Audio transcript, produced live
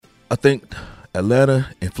I think Atlanta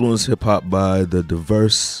influenced hip hop by the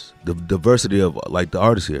diversity of like the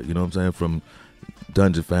artists here. You know what I'm saying? From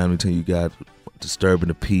Dungeon Family to you got Disturbing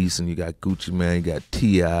the Peace, and you got Gucci Mane, you got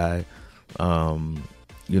T.I.,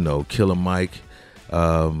 you know, Killer Mike.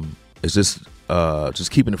 It's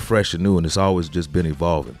just keeping it fresh and new, and it's always just been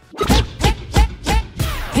evolving.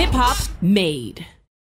 Hip hop made.